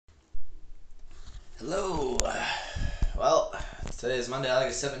Hello. Well, today is Monday,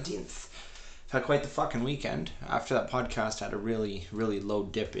 August 17th. I've had quite the fucking weekend. After that podcast, I had a really, really low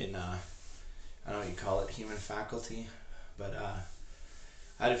dip in, I don't know what you call it, human faculty. But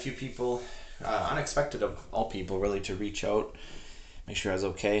I had a few people, unexpected of all people, really, to reach out, make sure I was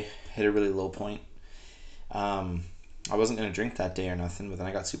okay. Hit a really low point. I wasn't going to drink that day or nothing, but then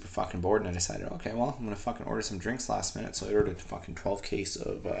I got super fucking bored and I decided, okay, well, I'm going to fucking order some drinks last minute. So I ordered a fucking 12 case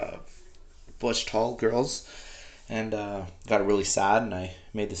of Bush Tall Girls and got really sad, and I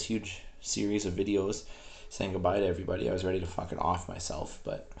made this huge series of videos saying goodbye to everybody. I was ready to fucking off myself,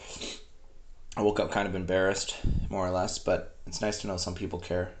 but I woke up kind of embarrassed, more or less, but it's nice to know some people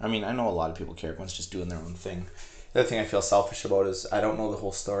care. I mean, I know a lot of people care. Everyone's just doing their own thing. The other thing I feel selfish about is I don't know the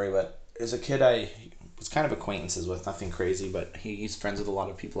whole story, but as a kid I was kind of acquaintances with, nothing crazy, but he's friends with a lot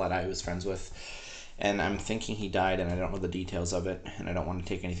of people that I was friends with. And I'm thinking he died, and I don't know the details of it, and I don't want to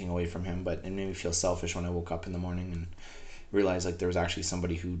take anything away from him, but it made me feel selfish when I woke up in the morning and realized like there was actually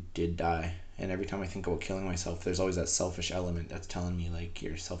somebody who did die. And every time I think about killing myself, there's always that selfish element that's telling me like,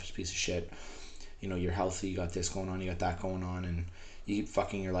 you're a selfish piece of shit. You know, you're healthy, you got this going on, you got that going on, and you keep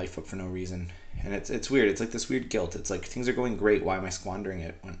fucking your life up for no reason. And it's weird. It's like this weird guilt. It's like things are going great. Why am I squandering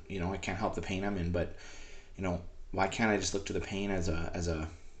it when, you know, I can't help the pain I'm in? But, you know, why can't I just look to the pain as a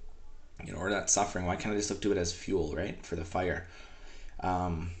you know, or that suffering? Why can't I just look to it as fuel, right, for the fire?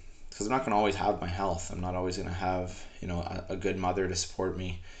 Because I'm not going to always have my health. I'm not always going to have, you know, a good mother to support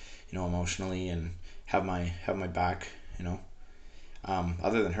me, you know, emotionally, and have my back, you know.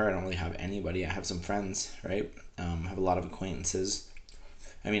 Other than her, I don't really have anybody. I have some friends, right? I have a lot of acquaintances.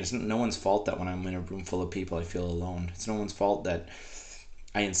 I mean, it's no one's fault that when I'm in a room full of people, I feel alone. It's no one's fault that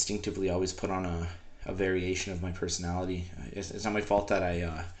I instinctively always put on a variation of my personality. It's not my fault that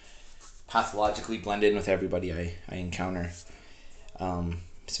I pathologically blend in with everybody I encounter.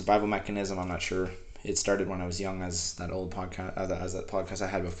 Survival mechanism, I'm not sure. It started when I was young, as that old podcast, as that podcast I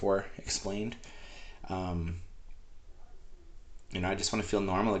had before explained. You know, I just want to feel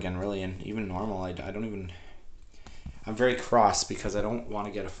normal again, really, and even normal. I don't even. I'm very cross because I don't want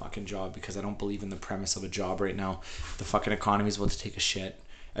to get a fucking job because I don't believe in the premise of a job right now. The fucking economy is about to take a shit,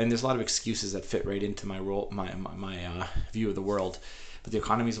 and there's a lot of excuses that fit right into my role, my view of the world. But the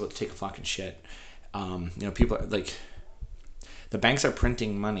economy is about to take a fucking shit. You know, people are, like, the banks are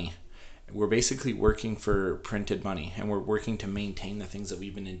printing money. We're basically working for printed money, and we're working to maintain the things that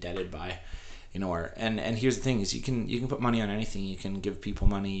we've been indebted by. You know, and here's the thing: is you can put money on anything. You can give people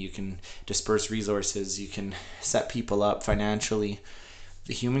money. You can disperse resources. You can set people up financially.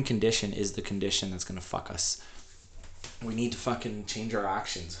 The human condition is the condition that's gonna fuck us. We need to fucking change our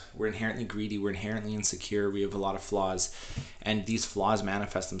actions. We're inherently greedy. We're inherently insecure. We have a lot of flaws, and these flaws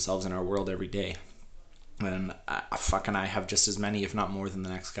manifest themselves in our world every day. And I have just as many, if not more, than the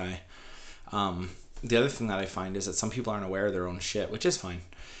next guy. The other thing that I find is that some people aren't aware of their own shit, which is fine.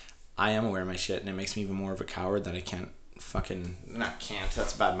 I am aware of my shit, and it makes me even more of a coward that I can't fucking, not can't,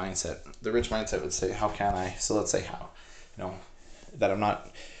 that's a bad mindset. The rich mindset would say, how can I? So let's say how. You know, that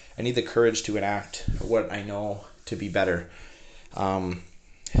I need the courage to enact what I know to be better. I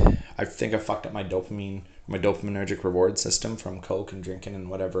think I fucked up my dopaminergic reward system from coke and drinking and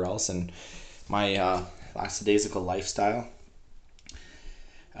whatever else, and my lackadaisical lifestyle.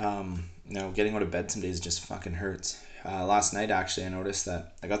 You know, getting out of bed some days just fucking hurts. Last night, actually, I noticed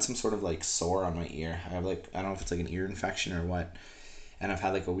that I got some sort of like sore on my ear. I have like, I don't know if it's like an ear infection or what, and I've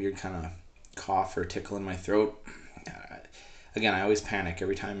had like a weird kind of cough or tickle in my throat. Again, I always panic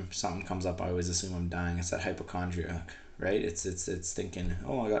every time something comes up. I always assume I'm dying. It's that hypochondria, right? It's thinking,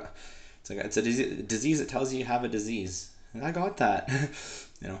 oh, it's a disease that tells you have a disease, and I got that.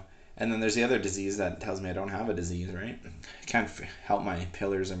 You know. And then there's the other disease that tells me I don't have a disease, right? I can't help my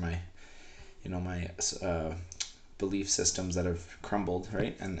pillars or my, you know, my belief systems that have crumbled,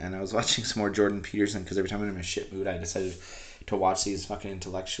 right? And I was watching some more Jordan Peterson because every time I'm in a shit mood, I decided to watch these fucking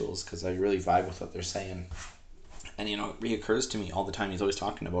intellectuals because I really vibe with what they're saying. And, you know, it reoccurs to me all the time. He's always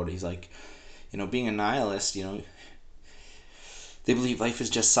talking about it. He's like, you know, being a nihilist, you know, they believe life is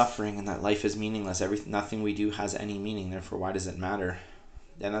just suffering and that life is meaningless. Nothing we do has any meaning. Therefore, why does it matter?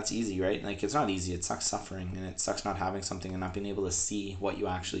 And that's easy, right? Like, it's not easy. It sucks suffering, and it sucks not having something and not being able to see what you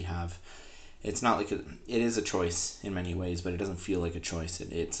actually have. It's not like it is a choice in many ways, but it doesn't feel like a choice.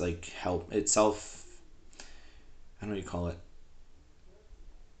 It's like help. It's I don't know what you call it.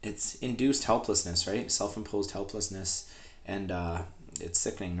 It's induced helplessness, right? Self-imposed helplessness, and it's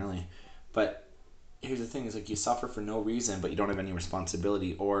sickening, really. But here's the thing: is like you suffer for no reason, but you don't have any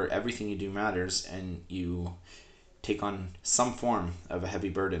responsibility, or everything you do matters, and you take on some form of a heavy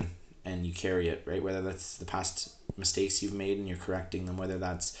burden and you carry it, right? Whether that's the past mistakes you've made and you're correcting them, whether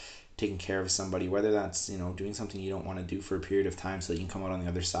that's taking care of somebody, whether that's, doing something you don't want to do for a period of time so that you can come out on the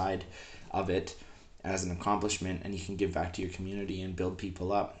other side of it as an accomplishment and you can give back to your community and build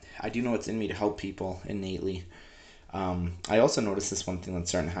people up. I do know it's in me to help people innately. I also noticed this one thing that's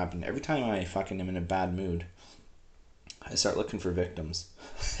starting to happen. Every time I fucking am in a bad mood, I start looking for victims.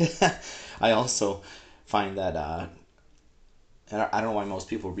 I also find that, and I don't know why most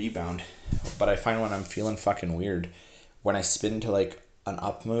people rebound, but I find when I'm feeling fucking weird, when I spin into like an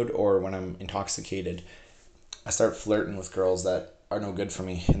up mood or when I'm intoxicated, I start flirting with girls that are no good for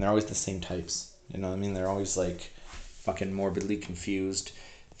me, and they're always the same types. You know what I mean? They're always like fucking morbidly confused.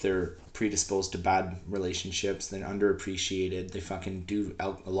 They're predisposed to bad relationships. They're underappreciated. They fucking do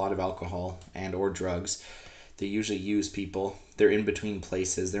a lot of alcohol and or drugs. They usually use people. They're in between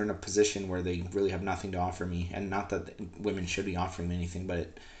places. They're in a position where they really have nothing to offer me. And not that women should be offering me anything,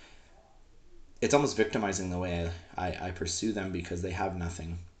 but it's almost victimizing the way I pursue them because they have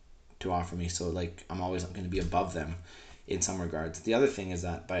nothing to offer me. So like I'm always going to be above them in some regards. The other thing is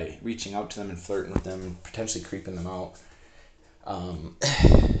that by reaching out to them and flirting with them and potentially creeping them out,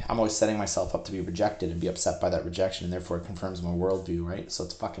 I'm always setting myself up to be rejected and be upset by that rejection, and therefore it confirms my worldview, right? So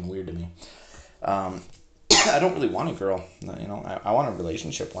it's fucking weird to me. I don't really want a girl, I want a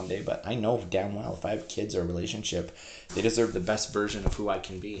relationship one day, but I know damn well if I have kids or a relationship, they deserve the best version of who I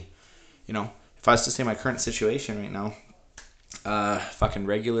can be. If I was to say my current situation right now, fucking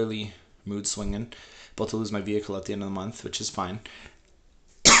regularly mood swinging, about to lose my vehicle at the end of the month, which is fine.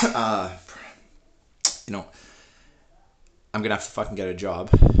 I'm gonna have to fucking get a job.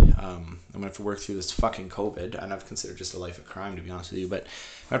 I'm gonna have to work through this fucking COVID, and I've considered just a life of crime, to be honest with you, but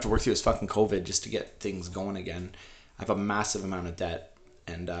I have to work through this fucking COVID just to get things going again. I have a massive amount of debt,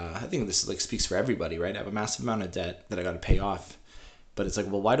 and I think this like speaks for everybody, right? I have a massive amount of debt that I gotta pay off. But it's like,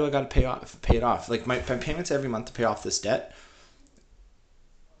 well, why do I gotta pay it off? Like my payments every month to pay off this debt,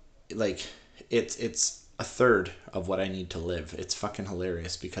 like it's a third of what I need to live. It's fucking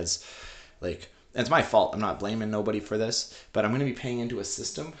hilarious because like it's my fault. I'm not blaming nobody for this, but I'm going to be paying into a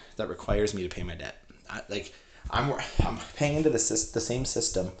system that requires me to pay my debt. I'm paying into the same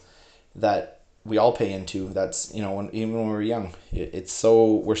system that we all pay into. That's even when we're young,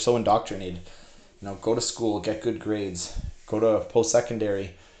 we're so indoctrinated. Go to school, get good grades, go to post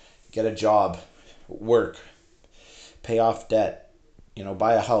secondary, get a job, work, pay off debt.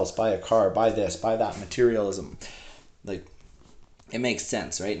 Buy a house, buy a car, buy this, buy that. Materialism, like it makes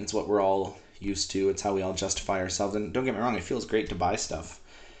sense, right? And it's what we're all used to. It's how we all justify ourselves. And don't get me wrong, it feels great to buy stuff.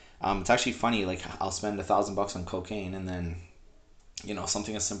 It's actually funny. Like I'll spend $1,000 on cocaine, and then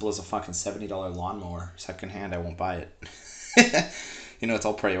something as simple as a fucking $70 lawnmower secondhand, I won't buy it. It's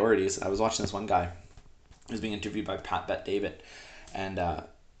all priorities. I was watching this one guy. He was being interviewed by Pat Bet David, and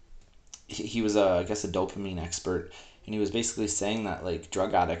he was I guess a dopamine expert, and he was basically saying that like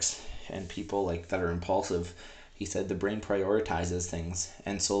drug addicts and people like that are impulsive, he said the brain prioritizes things.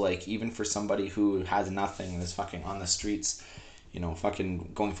 And so like even for somebody who has nothing and is fucking on the streets,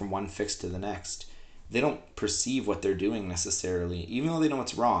 fucking going from one fix to the next, they don't perceive what they're doing necessarily, even though they know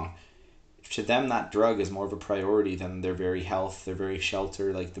it's wrong. To them, that drug is more of a priority than their very health, their very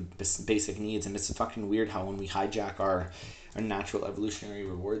shelter, like the basic needs. And it's fucking weird how when we hijack our natural evolutionary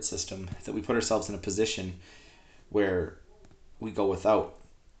reward system, that we put ourselves in a position where we go without.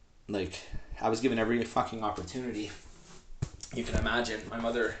 Like, I was given every fucking opportunity you can imagine. My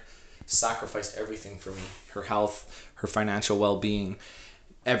mother sacrificed everything for me. Her health, her financial well-being,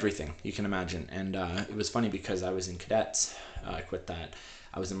 everything you can imagine. And it was funny because I was in cadets. I quit that.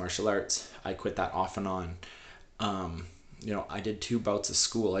 I was in martial arts. I quit that off and on. I did 2 bouts of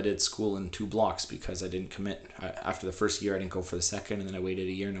school. I did school in 2 blocks because I didn't commit. After the first year, I didn't go for the second, and then I waited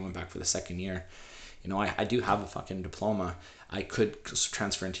a year and I went back for the second year. I do have a fucking diploma. I could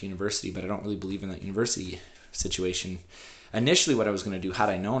transfer into university, but I don't really believe in that university situation. Initially, what I was going to do, had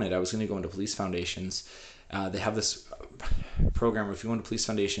I known it, I was going to go into police foundations. They have this program where if you go into police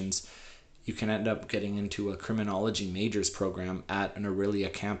foundations, you can end up getting into a criminology majors program at an Aurelia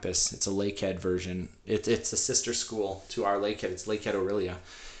campus. It's a Lakehead version. It's a sister school to our Lakehead. It's Lakehead Aurelia.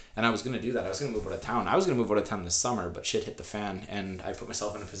 And I was going to do that. I was going to move out of town. I was going to move out of town this summer, but shit hit the fan, and I put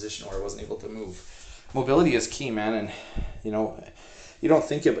myself in a position where I wasn't able to move. Mobility is key, man, and you don't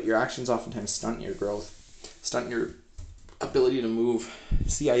think it, but your actions oftentimes stunt your growth, stunt your ability to move.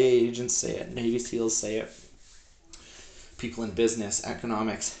 CIA agents say it, Navy SEALs say it, people in business,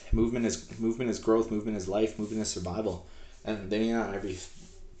 economics. Movement is growth, movement is life, movement is survival. And they mean that on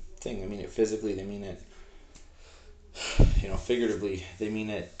everything. They mean it physically, they mean it figuratively, they mean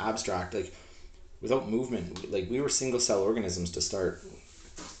it abstract. Like without movement, like we were single cell organisms to start.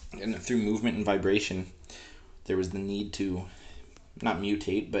 And through movement and vibration, there was the need to not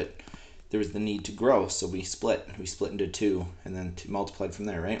mutate, but there was the need to grow, so we split into two, and then multiplied from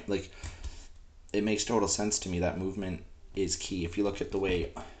there, right? Like, it makes total sense to me that movement is key. If you look at the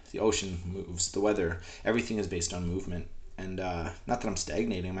way the ocean moves, the weather, everything is based on movement. And not that I'm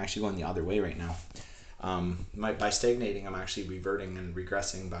stagnating, I'm actually going the other way right now. By stagnating, I'm actually reverting and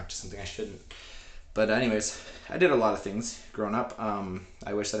regressing back to something I shouldn't. But anyways, I did a lot of things growing up.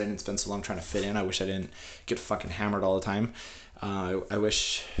 I wish that I didn't spend so long trying to fit in. I wish I didn't get fucking hammered all the time.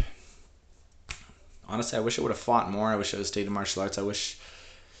 Honestly, I wish I would have fought more. I wish I would have stayed in martial arts. I wish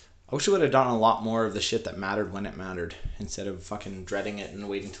I would have done a lot more of the shit that mattered when it mattered, instead of fucking dreading it and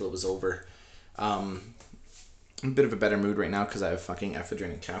waiting till it was over. I'm in a bit of a better mood right now because I have fucking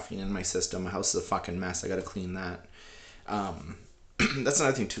ephedrine and caffeine in my system. My house is a fucking mess. I gotta clean that. That's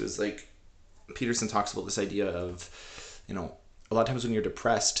another thing too, is like, Peterson talks about this idea of, a lot of times when you're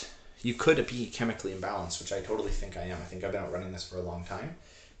depressed, you could be chemically imbalanced, which I totally think I am. I think I've been out running this for a long time.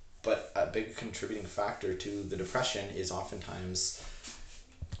 But a big contributing factor to the depression is oftentimes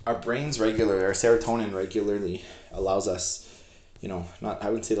our serotonin regularly allows us, I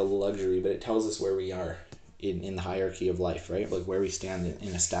wouldn't say the luxury, but it tells us where we are in the hierarchy of life, right? Like, where we stand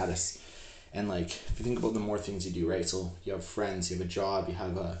in a status. And like, if you think about the more things you do, right? So you have friends, you have a job, you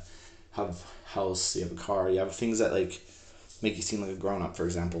have a house, you have a car, you have things that like make you seem like a grown-up, for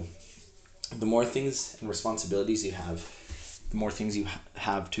example. The more things and responsibilities you have, the more things you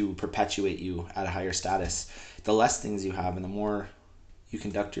have to perpetuate you at a higher status. The less things you have, and the more you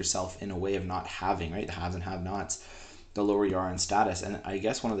conduct yourself in a way of not having, right? The haves and have-nots, the lower you are in status. And I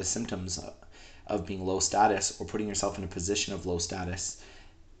guess one of the symptoms of being low status, or putting yourself in a position of low status,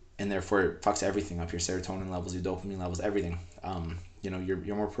 and therefore it fucks everything up, your serotonin levels, your dopamine levels, everything.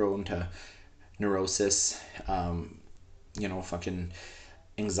 You're more prone to neurosis, fucking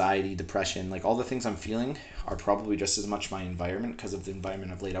anxiety, depression. Like, all the things I'm feeling are probably just as much my environment, because of the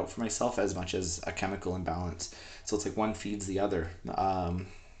environment I've laid out for myself, as much as a chemical imbalance. So it's like one feeds the other. And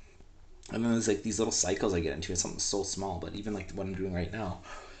then there's like these little cycles I get into. It's something so small, but even like what I'm doing right now,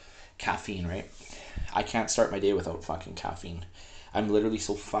 caffeine, right? I can't start my day without fucking caffeine. I'm literally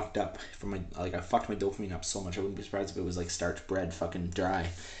so fucked up I fucked my dopamine up so much. I wouldn't be surprised if it was like starch bread fucking dry.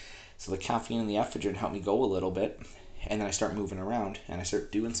 So the caffeine and the ephedrine help me go a little bit, and then I start moving around and I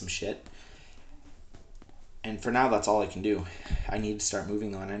start doing some shit. And for now, that's all I can do. I need to start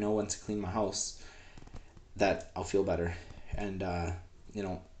moving though, and I know once I clean my house that I'll feel better. And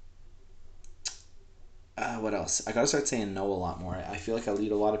what else? I gotta start saying no a lot more. I feel like I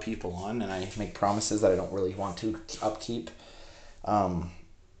lead a lot of people on, and I make promises that I don't really want to upkeep.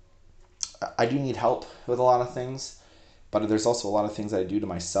 I do need help with a lot of things, but there's also a lot of things that I do to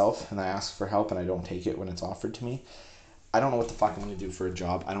myself, and I ask for help and I don't take it when it's offered to me. I don't know what the fuck I'm going to do for a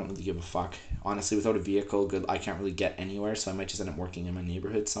job. I don't really give a fuck. Honestly, without a vehicle, I can't really get anywhere, so I might just end up working in my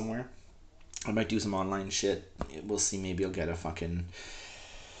neighborhood somewhere. I might do some online shit. We'll see. Maybe I'll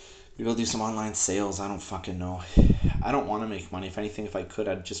do some online sales. I don't fucking know. I don't want to make money. If anything, if I could,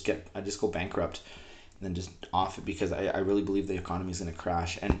 I'd just go bankrupt and then just off it, because I really believe the economy is going to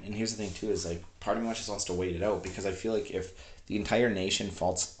crash. And here's the thing too, is like, part of me just wants to wait it out, because I feel like if the entire nation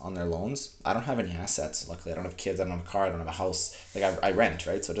faults on their loans, I don't have any assets. Luckily, I don't have kids, I don't have a car, I don't have a house. Like, I rent,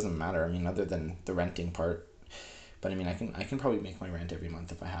 right? So it doesn't matter. I mean, other than the renting part. But I mean, I can probably make my rent every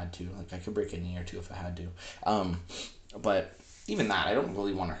month if I had to. Like, I could break a knee or two if I had to. But even that, I don't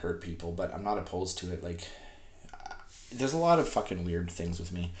really want to hurt people, but I'm not opposed to it. Like, there's a lot of fucking weird things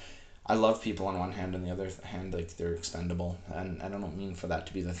with me. I love people on one hand, on the other hand, like, they're expendable, and I don't mean for that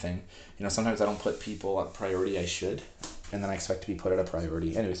to be the thing. Sometimes I don't put people at priority I should, and then I expect to be put at a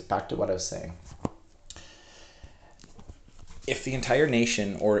priority. Anyways, back to what I was saying. If the entire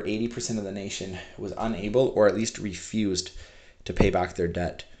nation, or 80% of the nation, was unable, or at least refused, to pay back their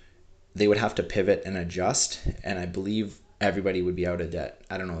debt, they would have to pivot and adjust, and I believe everybody would be out of debt.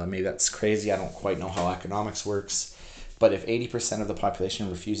 I don't know, maybe that's crazy. I don't quite know how economics works. But if 80% of the population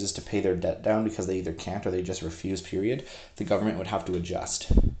refuses to pay their debt down because they either can't or they just refuse, period, the government would have to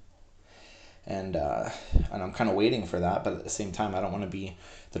adjust. And I'm kind of waiting for that, but at the same time, I don't want to be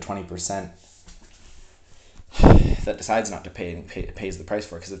the 20% that decides not to pay and pays the price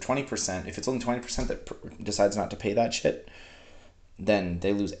for it. Because if it's only 20% that decides not to pay that shit, then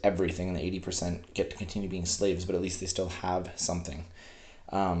they lose everything, and the 80% get to continue being slaves, but at least they still have something.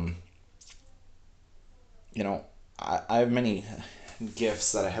 I have many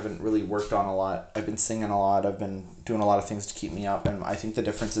gifts that I haven't really worked on a lot. I've been singing a lot. I've been doing a lot of things to keep me up. And I think the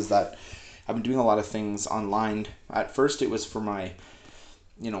difference is that I've been doing a lot of things online. At first, it was for I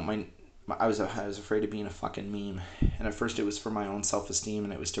was afraid of being a fucking meme. And at first, it was for my own self-esteem.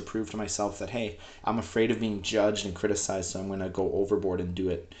 And it was to prove to myself that, hey, I'm afraid of being judged and criticized, so I'm going to go overboard and do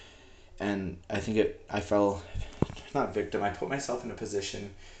it. And I think I fell, not victim, I put myself in a position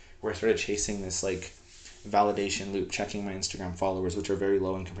where I started chasing this like validation loop, checking my Instagram followers, which are very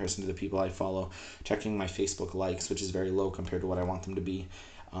low in comparison to the people I follow, checking my Facebook likes, which is very low compared to what I want them to be.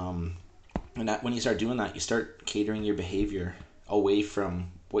 And that, when you start doing that, you start catering your behavior away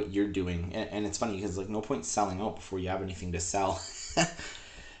from what you're doing. And it's funny because like no point selling out before you have anything to sell.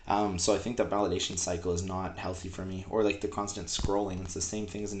 So I think that validation cycle is not healthy for me. Or like the constant scrolling. It's the same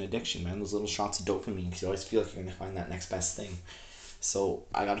thing as an addiction, man. Those little shots of dopamine, because you always feel like you're going to find that next best thing. So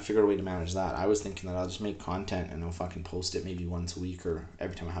I got to figure out a way to manage that. I was thinking that I'll just make content and I'll fucking post it maybe once a week, or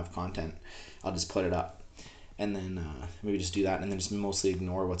every time I have content, I'll just put it up. And then maybe just do that, and then just mostly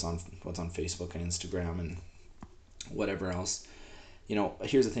ignore what's on Facebook and Instagram and whatever else. You know,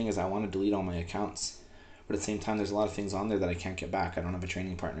 here's the thing is I want to delete all my accounts. But at the same time, there's a lot of things on there that I can't get back. I don't have a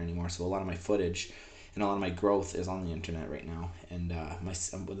training partner anymore, so a lot of my footage and a lot of my growth is on the internet right now. And my,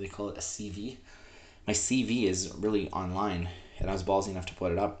 what do they call it, a CV? My CV is really online, and I was ballsy enough to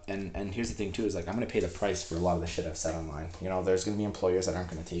put it up. And here's the thing too, is like I'm going to pay the price for a lot of the shit I've said online. You know, there's going to be employers that aren't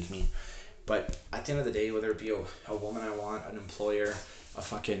going to take me. But at the end of the day, whether it be a woman I want, an employer, a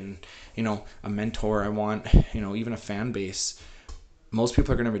fucking, you know, a mentor I want, you know, even a fan base, most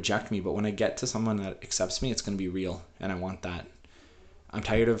people are going to reject me, but when I get to someone that accepts me, it's going to be real, and I want that. I'm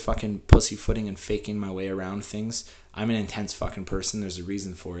tired of fucking pussyfooting and faking my way around things. I'm an intense fucking person. There's a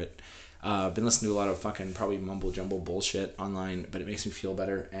reason for it. I've been listening to a lot of fucking probably mumble-jumble bullshit online, but it makes me feel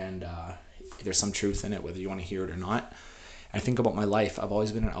better, and there's some truth in it, whether you want to hear it or not. I think about my life. I've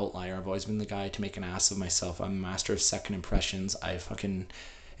always been an outlier. I've always been the guy to make an ass of myself. I'm a master of second impressions. I fucking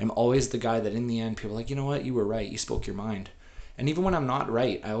am always the guy that in the end, people are like, you know what? You were right. You spoke your mind. And even when I'm not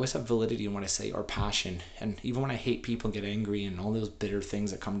right, I always have validity in what I say, or passion. And even when I hate people, get angry, and all those bitter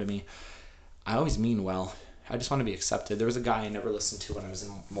things that come to me, I always mean well. I just want to be accepted. There was a guy I never listened to when I was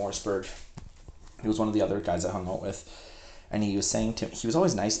in Morrisburg. He was one of the other guys I hung out with. And he was saying to me, he was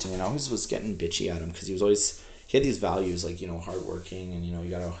always nice to me, and I always was getting bitchy at him because he had these values, like, you know, hardworking, and, you know, you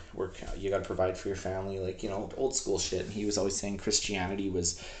gotta work, you gotta provide for your family, like, you know, old school shit. And he was always saying Christianity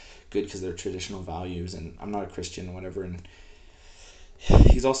was good because they're traditional values, and I'm not a Christian or whatever. And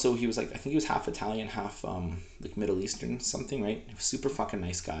he was like, I think he was half Italian, half like Middle Eastern something, right? Super fucking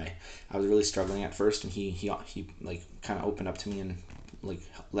nice guy. I was really struggling at first, and he like kind of opened up to me and like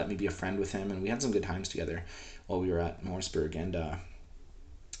let me be a friend with him, and we had some good times together while we were at Morrisburg. And on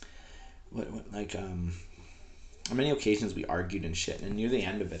many occasions we argued and shit, and near the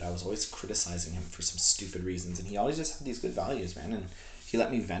end of it I was always criticizing him for some stupid reasons, and he always just had these good values, man. And he let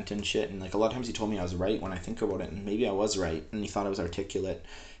me vent and shit, and like a lot of times he told me I was right when I think about it, and maybe I was right, and he thought I was articulate,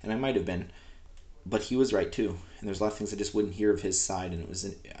 and I might have been, but he was right too. And there's a lot of things I just wouldn't hear of his side, and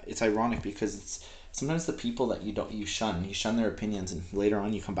it's ironic because it's sometimes the people that you shun their opinions, and later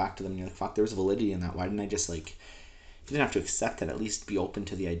on you come back to them and you're like, fuck, there was validity in that. Why didn't I just, like, you didn't have to accept it, at least be open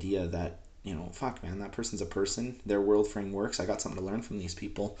to the idea that, you know, fuck, man, that person's a person, their world frame works, I got something to learn from these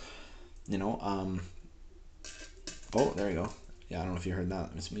people, you know. Oh, there you go. Yeah, I don't know if you heard that.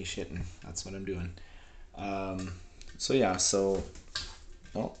 It's me shitting. That's what I'm doing. Oh,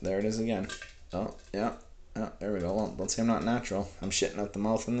 there it is again. Oh, yeah. Oh, there we go. Well, don't say I'm not natural. I'm shitting out the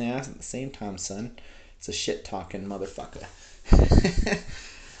mouth and the ass at the same time, son. It's a shit-talking motherfucker.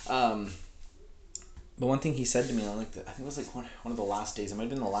 But one thing he said to me, I think it was like one of the last days, it might have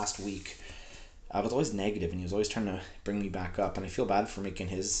been the last week, I was always negative, and he was always trying to bring me back up, and I feel bad for making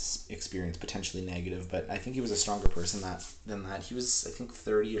his experience potentially negative, but I think he was a stronger person than that. He was, I think,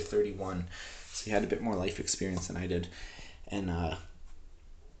 30 or 31, so he had a bit more life experience than I did. And and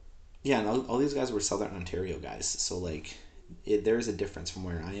all these guys were Southern Ontario guys, so like there is a difference from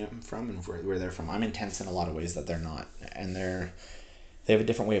where I am from and where they're from. I'm intense in a lot of ways that they're not, and they have a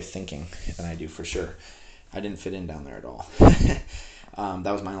different way of thinking than I do, for sure. I didn't fit in down there at all.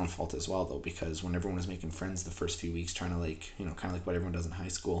 That was my own fault as well, though, because when everyone was making friends the first few weeks, trying to, like, you know, kind of like what everyone does in high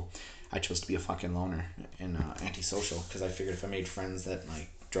school, I chose to be a fucking loner and antisocial, because I figured if I made friends that,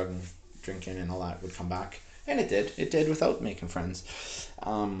 like, drug and drinking and all that would come back. And it did without making friends.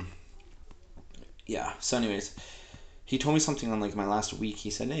 So anyways, he told me something on, like, my last week. He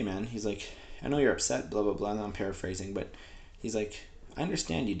said, hey, man, he's like, I know you're upset, blah, blah, blah, and I'm paraphrasing, but he's like, I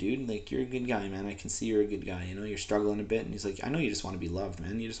understand you, dude. Like, you're a good guy, man. I can see you're a good guy. You know, you're struggling a bit. And he's like, I know you just want to be loved,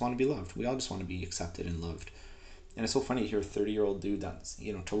 man. You just want to be loved. We all just want to be accepted and loved. And it's so funny to hear a 30-year-old dude that's,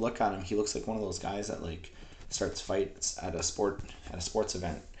 you know, to look at him, he looks like one of those guys that, like, starts fights at a sports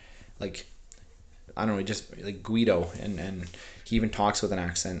event. Like, I don't know, just like Guido, and he even talks with an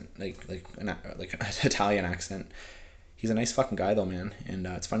accent, like an Italian accent. He's a nice fucking guy, though, man. And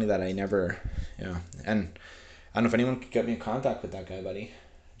it's funny that I never, and I don't know if anyone could get me in contact with that guy, buddy.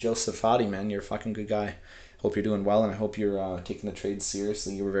 Joseph Fadi, man, you're a fucking good guy. Hope you're doing well, and I hope you're taking the trade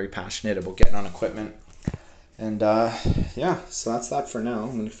seriously. You were very passionate about getting on equipment. And, yeah, so that's that for now.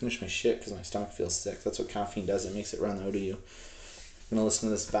 I'm going to finish my shit because my stomach feels sick. That's what caffeine does. It makes it run out of you. I'm going to listen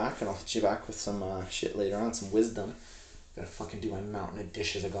to this back, and I'll hit you back with some shit later on, some wisdom. Gotta fucking do my mountain of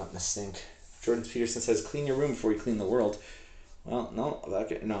dishes I got in the sink. Jordan Peterson says, clean your room before you clean the world. Well, no,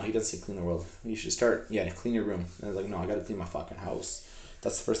 he doesn't say clean the world. You should start, clean your room. And I was like, no, I gotta clean my fucking house.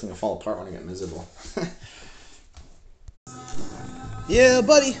 That's the first thing to fall apart when I get miserable. Yeah,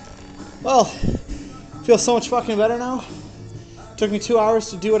 buddy. Well, feel so much fucking better now. Took me 2 hours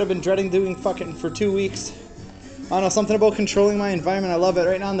to do what I've been dreading doing fucking for 2 weeks. I don't know, something about controlling my environment. I love it.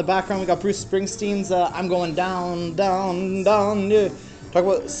 Right now in the background we got Bruce Springsteen's I'm Going Down, Down, Down. Yeah. Talk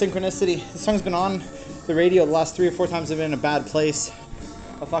about synchronicity. This song's been on the radio the last 3 or 4 times I've been in a bad place.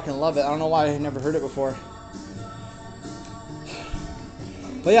 I fucking love it. I don't know why I never heard it before.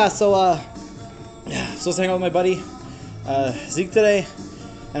 But yeah, so supposed to hang out with my buddy Zeke today,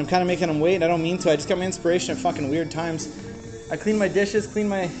 and I'm kind of making him wait. I don't mean to. I just got my inspiration at fucking weird times. I cleaned my dishes,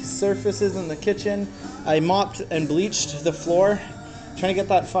 cleaned my surfaces in the kitchen. I mopped and bleached the floor, trying to get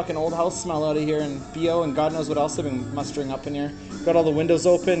that fucking old house smell out of here, and BO and God knows what else I've been mustering up in here. Got all the windows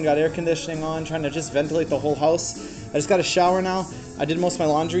open, got air conditioning on, trying to just ventilate the whole house. I just got a shower now. I did most of my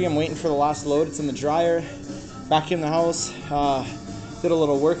laundry. I'm waiting for the last load. It's in the dryer. Vacuumed the house. Did a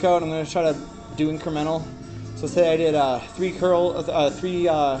little workout. I'm going to try to do incremental. So say I did 3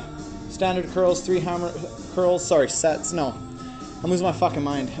 standard curls, 3 hammer curls, sets. No, I'm losing my fucking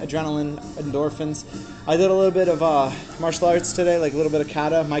mind. Adrenaline, endorphins. I did a little bit of martial arts today, like a little bit of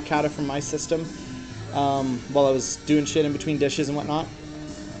kata, my kata from my system, while I was doing shit in between dishes and whatnot.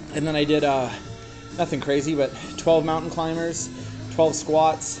 And then I did nothing crazy, but 12 mountain climbers, 12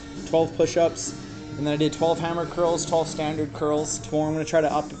 squats, 12 push-ups, and then I did 12 hammer curls, 12 standard curls. Tomorrow I'm going to try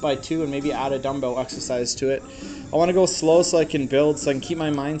to up it by 2 and maybe add a dumbbell exercise to it. I want to go slow so I can build, so I can keep my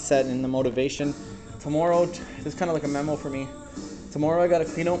mindset and the motivation. Tomorrow, this is kind of like a memo for me. Tomorrow I got to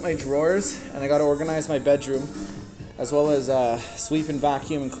clean out my drawers, and I got to organize my bedroom, as well as sweep and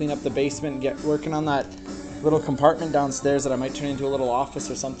vacuum and clean up the basement and get working on that little compartment downstairs that I might turn into a little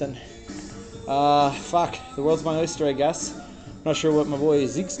office or something. Fuck, the world's my oyster, I guess. Not sure what my boy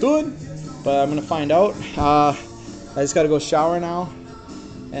Zeke's doing, but I'm gonna find out. I just gotta go shower now,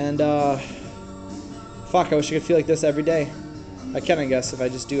 and fuck, I wish I could feel like this every day. I can, I guess, if I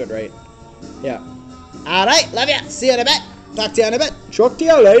just do it right. Yeah. Alright, love ya. See you in a bit. Talk to you in a bit. Talk to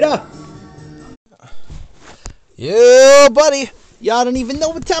you later. Yeah, buddy. Y'all don't even know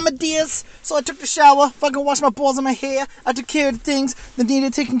what time it is. So I took the shower, fucking washed my balls and my hair. I took care of the things that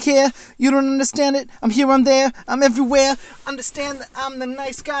needed taken care. You don't understand it. I'm here, I'm there, I'm everywhere. Understand that I'm the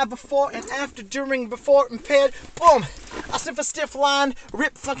nice guy before and after, during, before, impaired. Boom. I sniff a stiff line,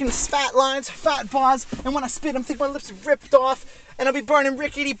 rip fucking fat lines, fat bars, and when I spit, I'm thinking my lips are ripped off. And I'll be burning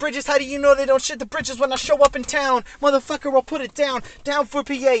rickety bridges. How do you know they don't shit the bridges when I show up in town? Motherfucker, I'll put it down. Down for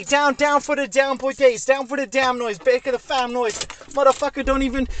PA. Down for the down boy days. Down for the damn noise. Back of the fam noise. Motherfucker, don't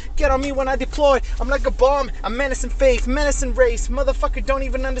even get on me when I deploy. I'm like a bomb. I'm menacing faith. Menacing race. Motherfucker, don't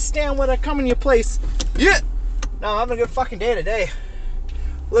even understand when I come in your place. Yeah. No, I'm having a good fucking day today.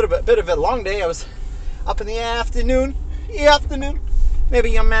 A bit of a long day. I was up in the afternoon.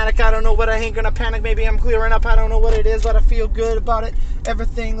 Maybe I'm manic, I don't know, but I ain't gonna panic. Maybe I'm clearing up, I don't know what it is, but I feel good about it.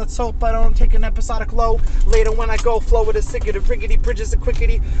 Everything, let's hope I don't take an episodic low. Later when I go flow with a sick of the riggedy bridges, a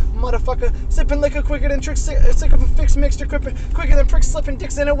quickety. Motherfucker, sipping liquor quicker than tricks, sick of a fixed mixture, quicker than pricks slipping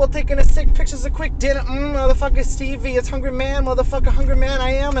dicks in it while taking a sick pictures of quick dinner. Motherfucker, Stevie, it's hungry man, motherfucker, hungry man,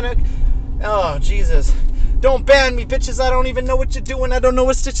 I am, oh, Jesus. Don't ban me, bitches, I don't even know what you're doing, I don't know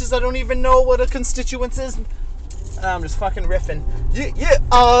what stitches, I don't even know what a constituent is. I'm just fucking riffing.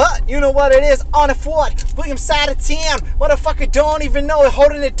 You know what it is. On a Ford, William side of town. Motherfucker don't even know it,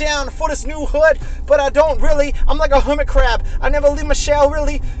 holding it down for this new hood. But I don't really. I'm like a hermit crab. I never leave my shell,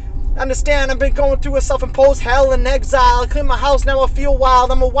 really. Understand, I've been going through a self-imposed hell and exile. I clean my house, now I feel wild.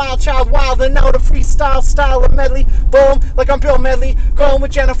 I'm a wild child, wilder now the freestyle style of medley. Boom, like I'm Bill Medley. Going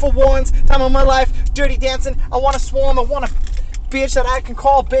with Jennifer Warnes. Time of my life, dirty dancing. I want to swarm, I want to bitch that I can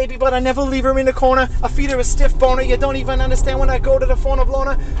call baby, but I never leave her in the corner. I feed her a stiff boner. You don't even understand when I go to the phone of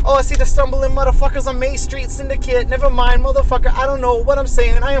Lona. Oh, I see the stumbling motherfuckers on May Street Syndicate. Never mind, motherfucker, I don't know what I'm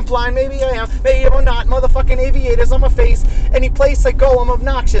saying. I am blind, maybe I am, maybe I'm not. Motherfucking aviators on my face. Any place I go, I'm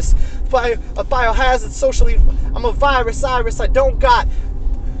obnoxious. A biohazard socially. I'm a virus, I don't got.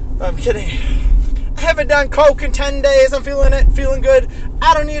 I'm kidding. I haven't done coke in 10 days. I'm feeling it, feeling good.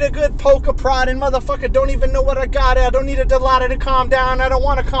 I don't need a good poker prod, and motherfucker don't even know what I got. I don't need a Delata to calm down. I don't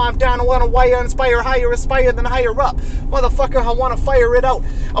want to calm down. I want to wire, inspire, higher, aspire, than higher up. Motherfucker, I want to fire it out.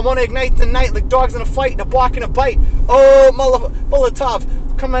 I want to ignite the night like dogs in a fight, and a bark and a bite. Oh, Molotov,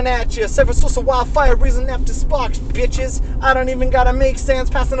 coming at you. Sever source of wildfire, breathing after sparks, bitches. I don't even gotta make sense.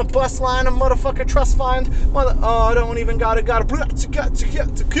 Passing a bus line, a motherfucker trust fund. I don't even gotta.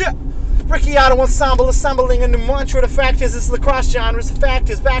 Ricky Otto ensemble assembling a new mantra. The fact is, it's lacrosse genres. The fact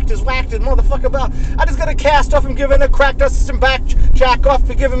is, backed is, whacked is, motherfucker about. I just got a cast off and giving a crack dust system back. Jack off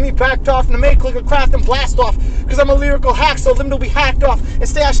for giving me backed off and to make like a craft and blast off. Cause I'm a lyrical hack, so them will be hacked off and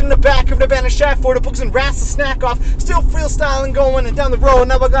stashed in the back of the banner shaft for the books and rats to snack off. Still freestyling going and down the road.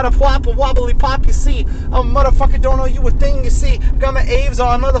 Now I got a flop, a wobbly pop, you see. I'm a motherfucker, don't know you a thing, you see. Got my Aves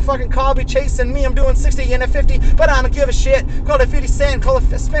on, motherfucking call be chasing me. I'm doing 60 and a 50, but I don't give a shit. Call it 50 cent, call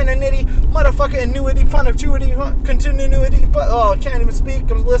it spin a nitty. Motherfucker annuity, continuity, continuity, but oh, I can't even speak.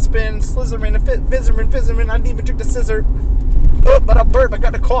 I'm lisping, slizzering, fizzering. I didn't even drink the scissor. Oh, but I burp. I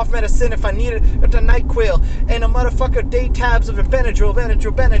got the cough medicine if I need it. It's a NyQuil and a motherfucker day tabs of a Benadryl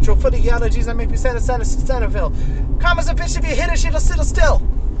for the allergies that make me Centerville. Commas a bitch if you hit her, she'll sit still.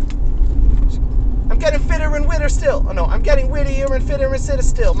 I'm getting fitter and witter still. Oh no, I'm getting wittier and fitter and sitter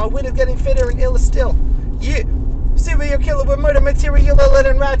still. My wit is getting fitter and iller still. Yeah. Serial killer with murder material,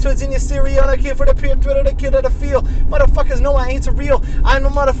 letting rats in your cereal. I care for the peer Twitter, the killer to feel. Motherfuckers know I ain't so real. I'm a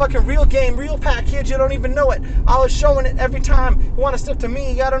motherfucking real game, real package. You don't even know it. I was showing it every time. You want to step to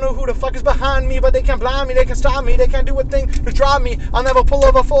me? I don't know who the fuck is behind me, but they can't blind me. They can stop me. They can't do a thing to drive me. I'll never pull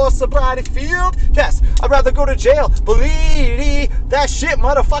over for a sobriety field test. I'd rather go to jail. Believe that shit,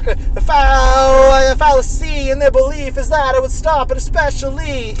 motherfucker. The fallacy in their belief is that I would stop it,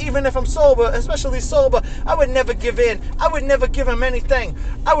 especially even if I'm sober, especially sober. I would never give in. I would never give him anything.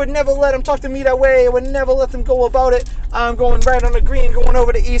 I would never let him talk to me that way. I would never let them go about it. I'm going right on the green, going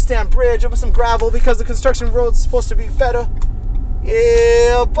over the East End Bridge over some gravel because the construction road's supposed to be better.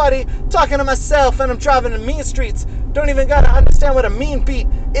 Yeah, buddy. Talking to myself and I'm driving the mean streets. Don't even gotta understand what a mean beat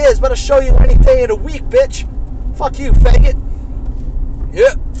is, but I'll show you any day of the week, bitch. Fuck you, faggot.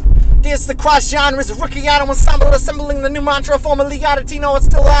 Yeah. This the cross genres of rookie auto ensemble assembling the new mantra formerly oddity. No, it's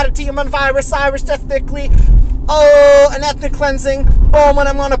still oddity. I'm on virus, Irish ethnically. Oh, an ethnic cleansing. Boom, and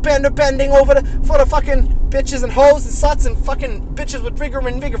I'm on a bending over for the fucking bitches and hoes and sluts and fucking bitches with rigor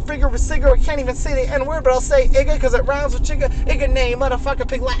and vigor with cigar. I can't even say the N-word, but I'll say igga because it rhymes with chigga. Igga name, motherfucker,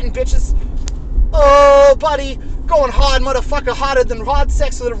 pig Latin bitches. Oh, buddy, going hard, motherfucker, harder than hard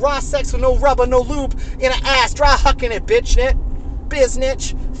sex with a raw sex with no rubber, no lube in an ass. Dry hucking it, bitch,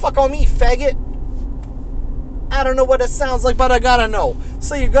 biznitch. Fuck on me, faggot. I don't know what it sounds like, but I gotta know.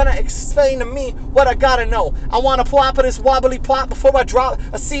 So you're gonna explain to me what I gotta know. I wanna plop of this wobbly plot before I drop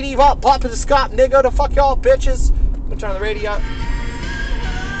a CD pop of the Scott nigga to fuck y'all bitches. I'm gonna turn the radio up.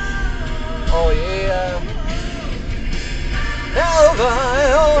 Oh yeah.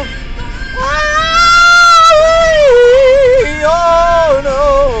 Elvire. Oh no.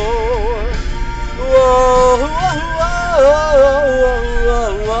 Whoa, whoa,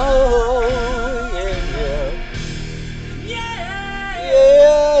 whoa, whoa, yeah.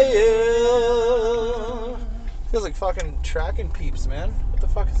 Feels like fucking tracking peeps, man. What the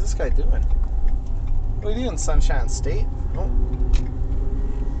fuck is this guy doing? What are you doing, Sunshine State? Oh.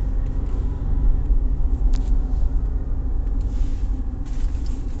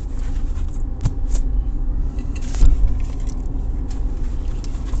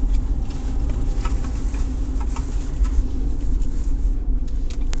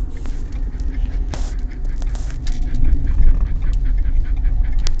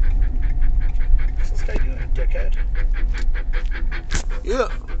 Yeah.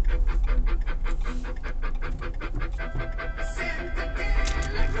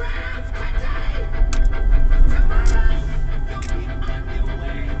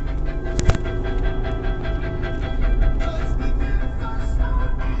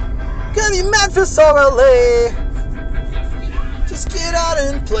 Can you Memphis or LA? Just get out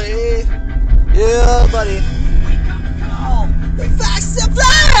and play. Yeah, buddy. The facts are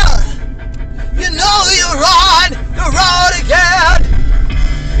fly. You know you're on the road again.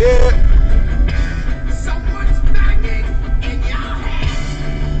 Yeah. Someone's banging in your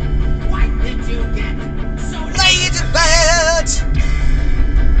head. Why did you get so late to bed?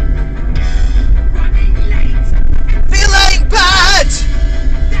 Running late. Feeling bad.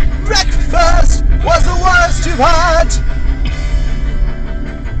 Breakfast was the worst you've had.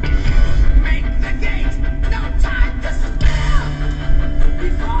 Make the gate, no time to spare.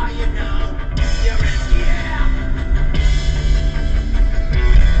 Before you know, you're in the air.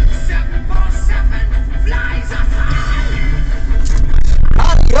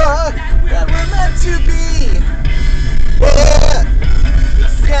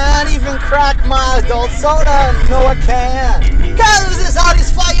 crack my adult soda. No, I can't. Cause there's all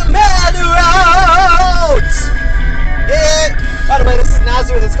these firemen around. Yeah. By the way, this is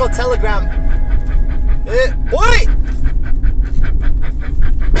Nazareth. Let's go Telegram. Yeah. Boy!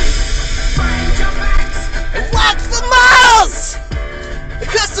 Watch the miles! The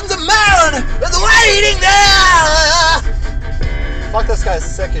customs of Maryland is waiting there! Fuck, this guy's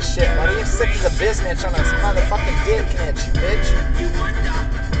sick as shit, buddy. He's sick as a biznitch on a motherfucking dick itch, bitch.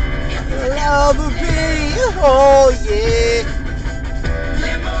 Love will be, oh yeah.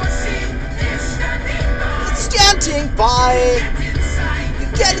 It's chanting by. You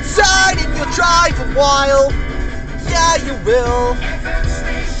get inside and you'll drive a while. Yeah, you will.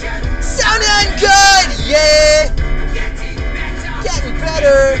 Sounding good, yeah. Getting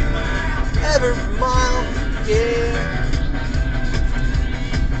better every mile, yeah.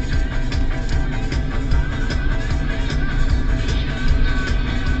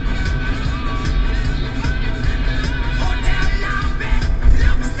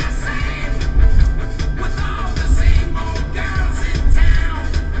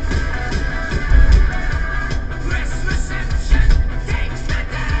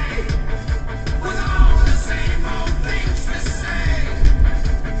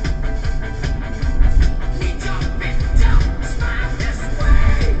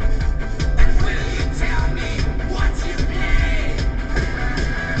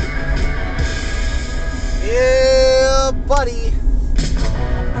 Buddy.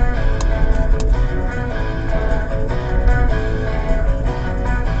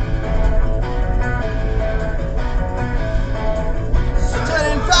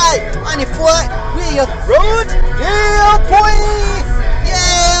 Turning right on your foot with your throat. Yeah, boy.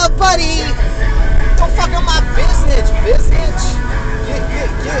 Yeah, buddy. Don't fuck up my business.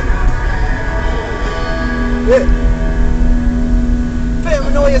 Yeah.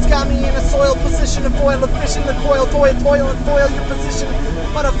 Paranoia's got me in a soil position of foil, a fish in the coil, toil your position.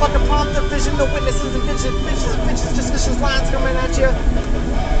 Motherfucker, prompt the vision, no witnesses and bitches, just vicious lines coming at you.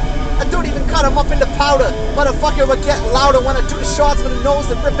 I don't even cut them up into powder. Motherfucker, I get louder when I do the shots with a nose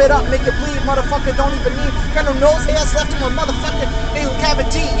that rip it up, make it bleed. Motherfucker, don't even need got no nose hairs left in my motherfucking nasal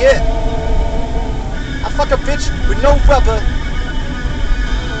cavity, yeah. I fuck a bitch with no rubber,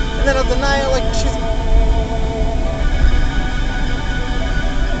 and then I'll deny her like she's.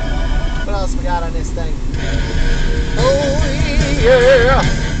 What else we got on this thing? Oh yeah,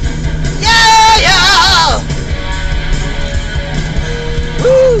 yeah.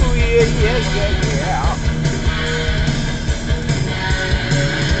 Woo, yeah.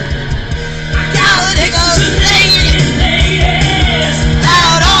 Galactic ladies,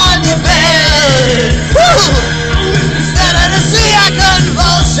 out on your bed. Woo, instead of the sea, I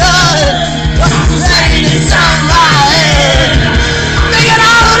convulsion. What's saying it sound right? Make it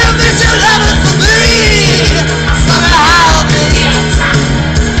out of this, you love it for me. Somehow, baby.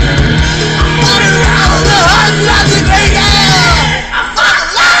 Run around the heart of the great air. I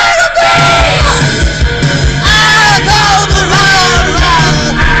fucking lie to me. I come around,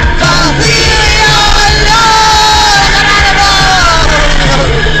 come feel your love.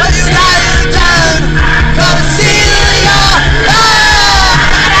 When you lie down, come steal your love.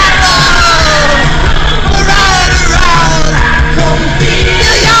 Run around, come feel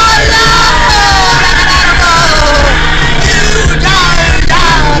your love. You die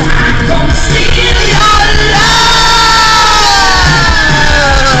down, come steal your love.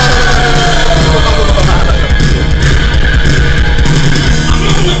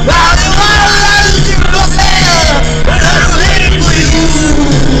 While the world lies in your cell, but I don't hate it for you.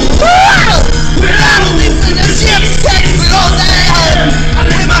 When I don't listen to shit, sex goes down. I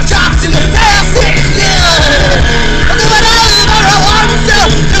lay my chops in the plastic, yeah. I do whatever I want to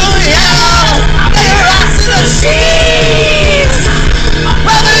do, yeah. I lay her ass in the sheets.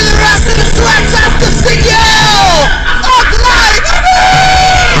 Whether the rest of the sweats have to stick you. Fuck life,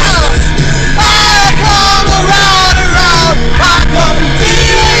 baby. I come around, I come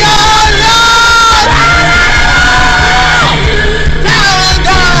feel your love.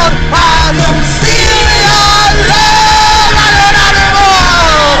 Down, I come steal your love.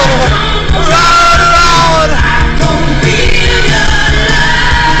 Round, come feel your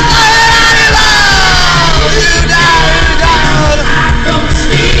love. You down, come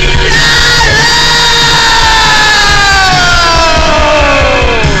steal your love.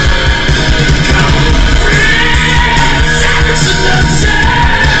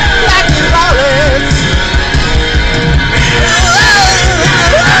 Black violets.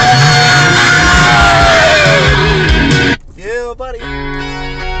 Yeah, buddy.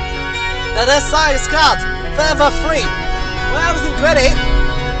 Now this side is called Forever Free. When I was in grade 8,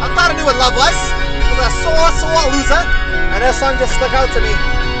 I thought I knew what love was. I was a sore loser. And that song just stuck out to me.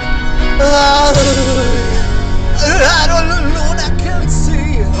 I don't know, I can't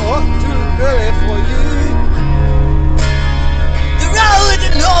see what to really for you. The road to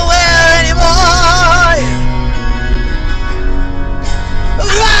nowhere anymore.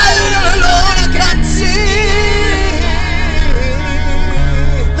 Right alone, I can't see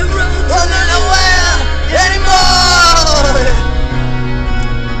the road to nowhere anymore.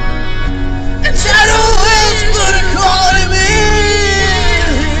 And shadow is good and calling me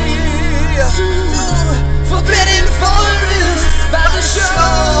to forbidden forest by the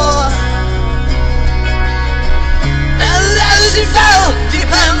shore. And as he fell deep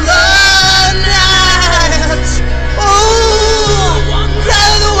in the night, oh,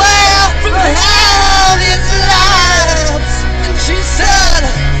 ran away from hell his lights. And she said,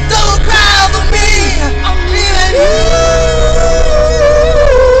 don't cry for me, I'm leaving you.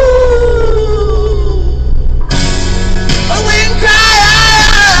 Oh, we can cry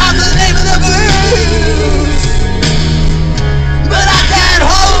out the name of the blues, but I can't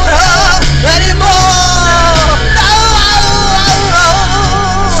hold her anymore. No, so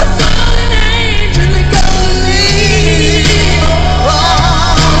fallen angel and go leave.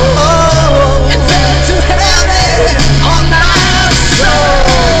 And fell to heaven on my soul.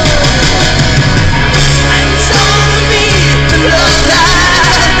 And told me to love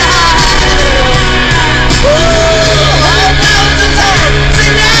that night. Ooh, I know the Lord to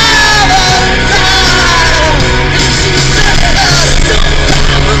never die. And she said, don't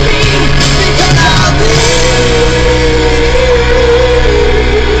cry for me, because I'll be.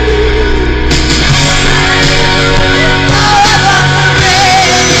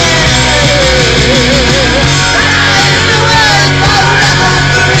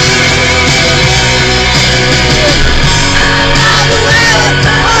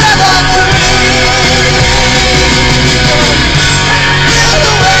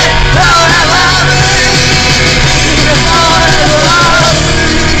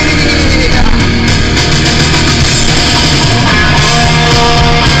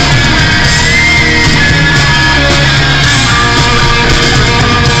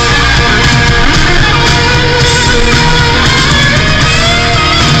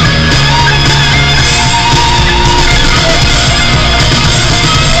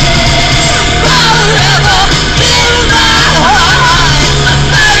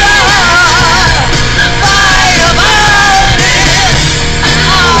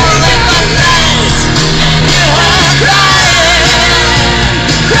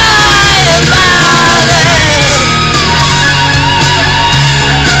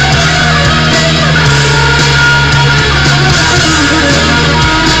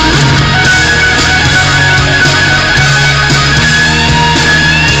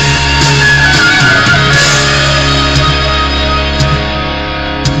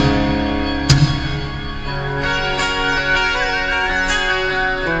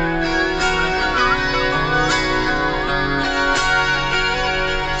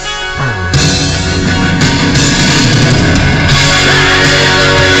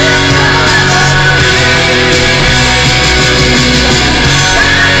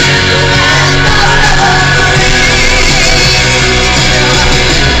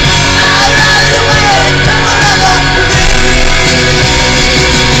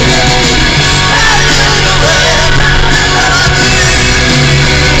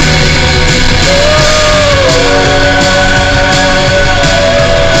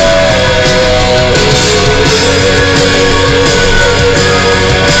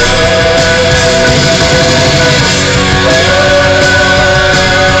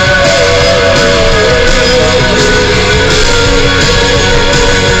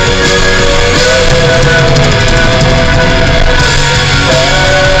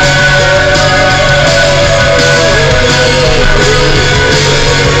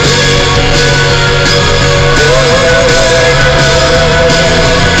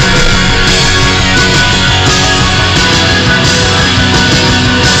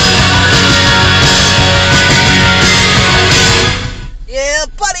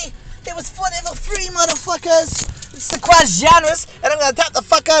 Genres, and I'm gonna tap the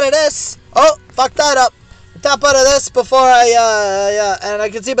fuck out of this. Oh, fuck that up. Tap out of this before and I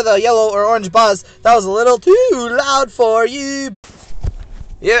can see by the yellow or orange buzz that was a little too loud for you.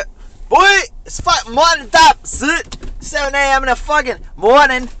 Yeah, boy, it's fucking morning top, 7 a.m. in the fucking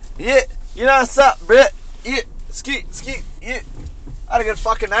morning. Yeah, you know what's up, Brit? Yeah, ski, yeah. I had a good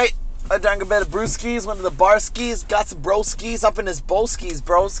fucking night. I drank a bit of brewskis, went to the bar skis, got some broskis up in his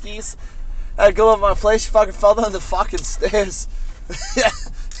broskis. I had to go over my place, she fucking fell down the fucking stairs. Yeah.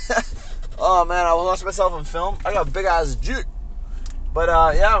 Oh man, I was watching myself on film. I got a big ass juke. But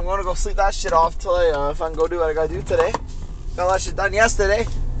yeah, I'm gonna go sleep that shit off till if I can go do what I gotta do today. Got all that shit done yesterday.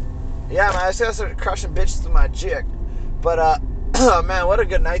 Yeah, man, I still started crushing bitches with my jig. But man, what a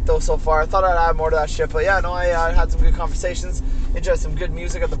good night though so far. I thought I'd add more to that shit, but yeah, no, I had some good conversations. Enjoyed some good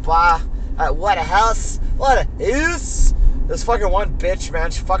music at the bar. At what a house, what a house. This fucking one bitch,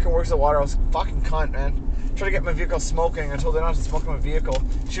 man, she fucking works at Waterhouse. Fucking cunt, man. Tried to get my vehicle smoking. I told her not to smoke in my vehicle.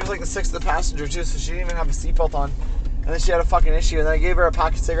 She was like the sixth of the passenger too, so she didn't even have a seatbelt on. And then she had a fucking issue, and then I gave her a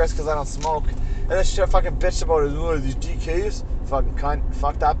pack of cigarettes because I don't smoke. And then she fucking bitched about it. Oh, these DKs? Fucking cunt.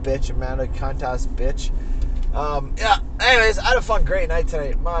 Fuck that bitch, Amanda. Cunt ass bitch. Yeah. Anyways, I had a fun, great night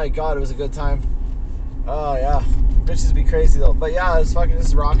tonight. My God, it was a good time. Oh yeah. Bitches be crazy though. But yeah, I was fucking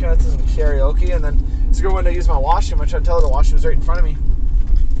just rocking out to some karaoke, and then this girl went to use my washroom. I tried to tell her the washroom was right in front of me.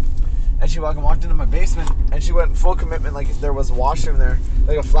 And she fucking walked into my basement, and she went full commitment like there was a washroom there,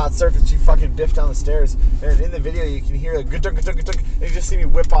 like a flat surface. She fucking biffed down the stairs. And in the video, you can hear a good dunk, and you just see me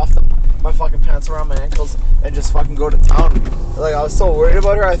whip off my fucking pants around my ankles and just fucking go to town. Like, I was so worried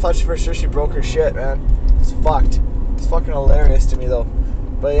about her, I thought for sure she broke her shit, man. It's fucked. It's fucking hilarious to me, though.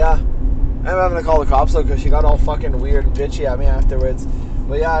 But yeah, I'm having to call the cops, though, because she got all fucking weird and bitchy at me afterwards.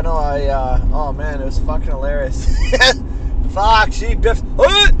 But yeah, no, oh man, it was fucking hilarious. Fuck, she biffed.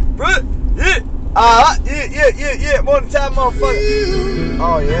 Yeah, one time, motherfucker.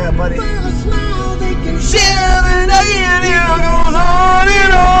 Oh yeah, buddy. Shivering and it goes on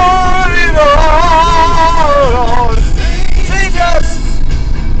and on and on. Take us,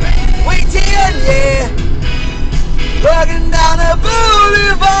 waiting, yeah. Walking down the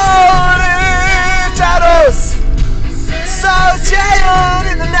boulevard in shadows, so giant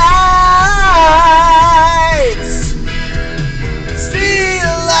in the nights. Street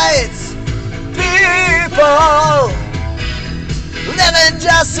lights, people living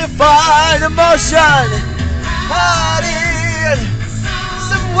justified emotion, hiding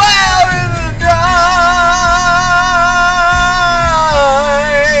somewhere in the night.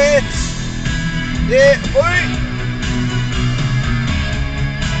 Yeah, boy.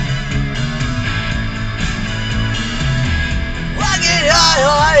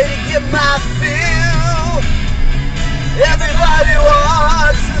 I to get my feel. Everybody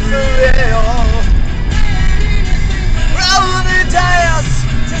wants the thrill. Roll the dice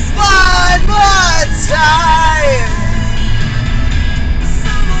just one more time.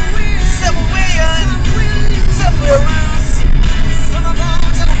 Some win, some will lose. Some are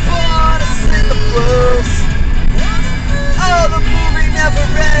born to sing the blues. Oh, the movie never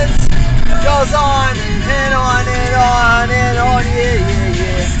ends. It goes on and on and on and on, yeah, yeah,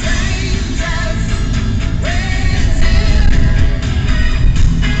 yeah.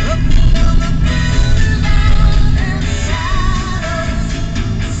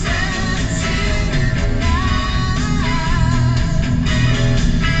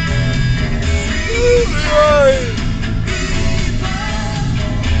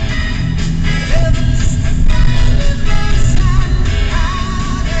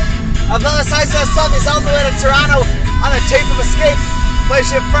 I fell aside to song is all the way to Toronto on a tape of Escape. Play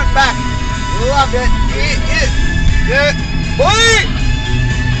shit front and back. Loved it. Yeah. Boy!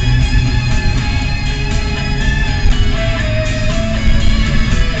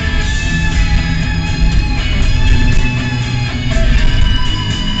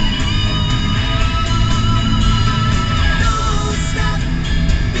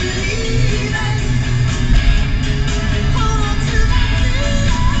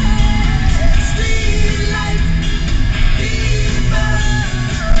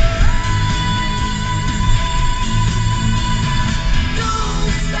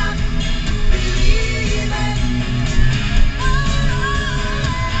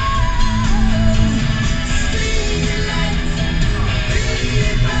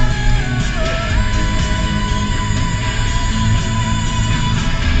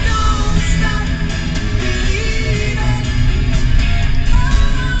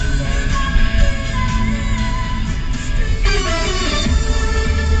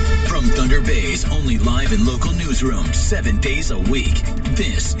 In local newsrooms 7 days a week.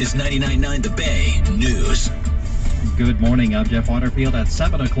 This is 99.9 The Bay News. Good morning, I'm Jeff Waterfield at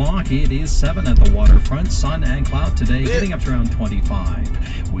 7 o'clock. It is 7 at the waterfront. Sun and cloud today, getting up to around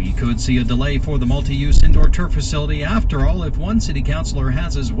 25. We could see a delay for the multi-use indoor turf facility after all if one city councillor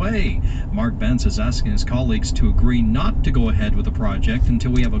has his way. Mark Bentz is asking his colleagues to agree not to go ahead with the project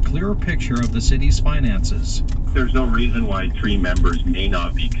until we have a clearer picture of the city's finances. There's no reason why 3 members may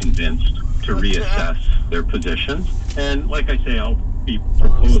not be convinced to reassess their positions. And like I say, I'll be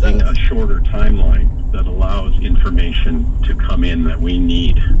proposing a shorter timeline that allows information to come in that we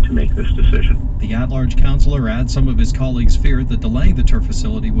need to make this decision. The at-large councillor adds some of his colleagues feared that delaying the turf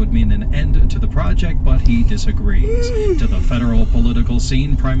facility would mean an end to the project, but he disagrees. To the federal political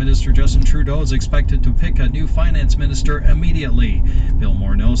scene, Prime Minister Justin Trudeau is expected to pick a new finance minister immediately. Bill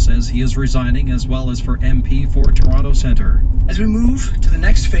Morneau says he is resigning, as well as for MP for Toronto Centre. As we move to the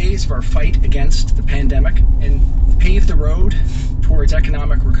next phase of our fight against the pandemic and pave the road towards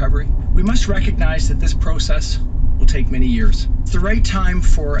economic recovery, we must recognize that this process will take many years. It's the right time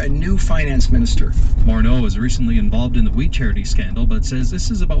for a new finance minister. Morneau was recently involved in the wheat charity scandal, but says this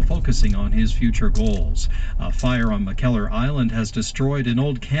is about focusing on his future goals. A fire on McKellar Island has destroyed an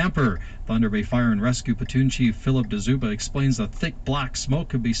old camper. Thunder Bay Fire and Rescue Platoon Chief Philip DeZuba explains the thick black smoke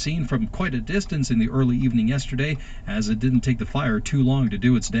could be seen from quite a distance in the early evening yesterday, as it didn't take the fire too long to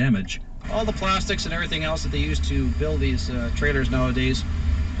do its damage. All the plastics and everything else that they use to build these trailers nowadays.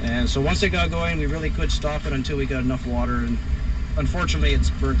 And so once they got going, we really could stop it until we got enough water, and unfortunately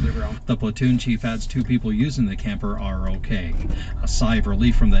it's burned to the ground. The platoon chief adds 2 people using the camper are okay. A sigh of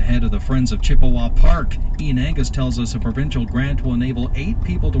relief from the head of the Friends of Chippewa Park. Ian Angus tells us a provincial grant will enable 8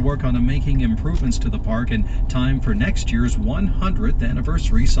 people to work on making improvements to the park in time for next year's 100th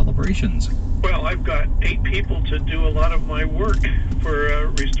anniversary celebrations. Well, I've got 8 people to do a lot of my work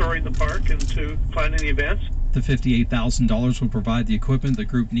for restoring the park and to planning the events. The $58,000 will provide the equipment the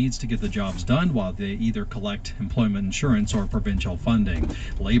group needs to get the jobs done, while they either collect employment insurance or provincial funding.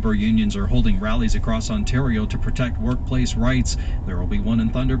 Labor unions are holding rallies across Ontario to protect workplace rights. There will be one in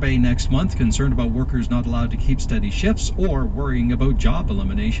Thunder Bay next month, concerned about workers not allowed to keep steady shifts or worrying about job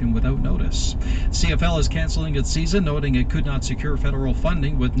elimination without notice. CFL is cancelling its season, noting it could not secure federal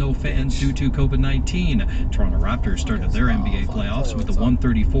funding with no fans due to COVID-19. Toronto Raptors started their NBA playoffs with a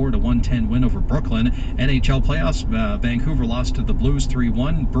 134-110 win over Brooklyn. NHL playoffs, Vancouver lost to the Blues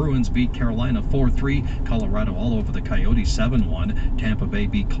 3-1. Bruins beat Carolina 4-3. Colorado all over the Coyotes 7-1. Tampa Bay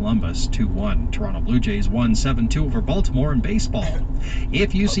beat Columbus 2-1. Toronto Blue Jays won 7-2 over Baltimore in baseball.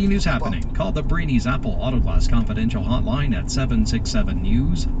 If you see news happening, call the Breeny's Apple Autoglass Confidential hotline at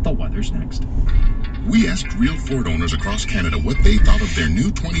 767-NEWS. The weather's next. We asked real Ford owners across Canada what they thought of their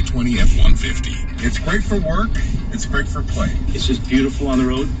new 2020 F-150. It's great for work. It's great for play. It's just beautiful on the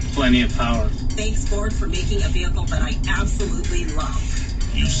road, plenty of power. Thanks, Ford, for making a vehicle that I absolutely love.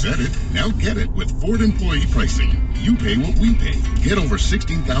 You said it. Now get it with Ford employee pricing. You pay what we pay. Get over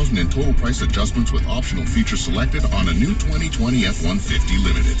 $16,000 in total price adjustments with optional features selected on a new 2020 F-150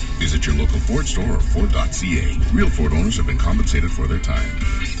 Limited. Visit your local Ford store or Ford.ca. Real Ford owners have been compensated for their time.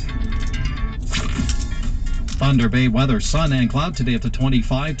 Thunder Bay weather, sun and cloud today up to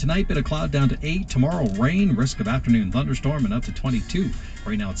 25. Tonight, bit of cloud down to 8. Tomorrow, rain, risk of afternoon thunderstorm and up to 22.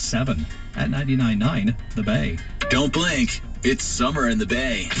 Right now it's 7 at 99.9 The Bay. Don't blink. It's summer in the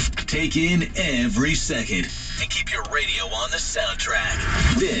Bay. Take in every second and keep your radio on the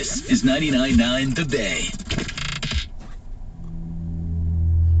soundtrack. This is 99.9 The Bay.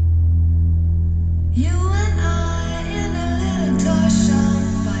 You and I in a little toy shop,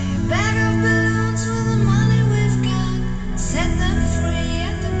 buy a bag of balloons with the money we've got, set them free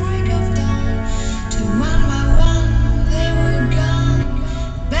at the break of dawn. To one by one they were gone.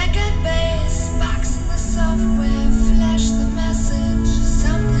 Back at base, box in the software, flash the message.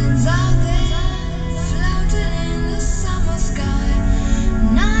 Something's out there, floating in the summer sky.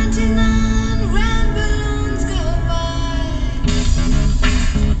 99 red balloons go by.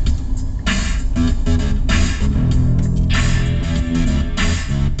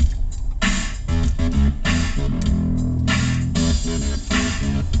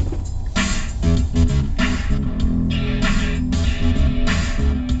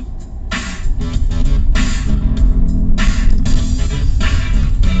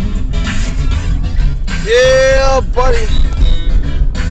 Yeah, buddy.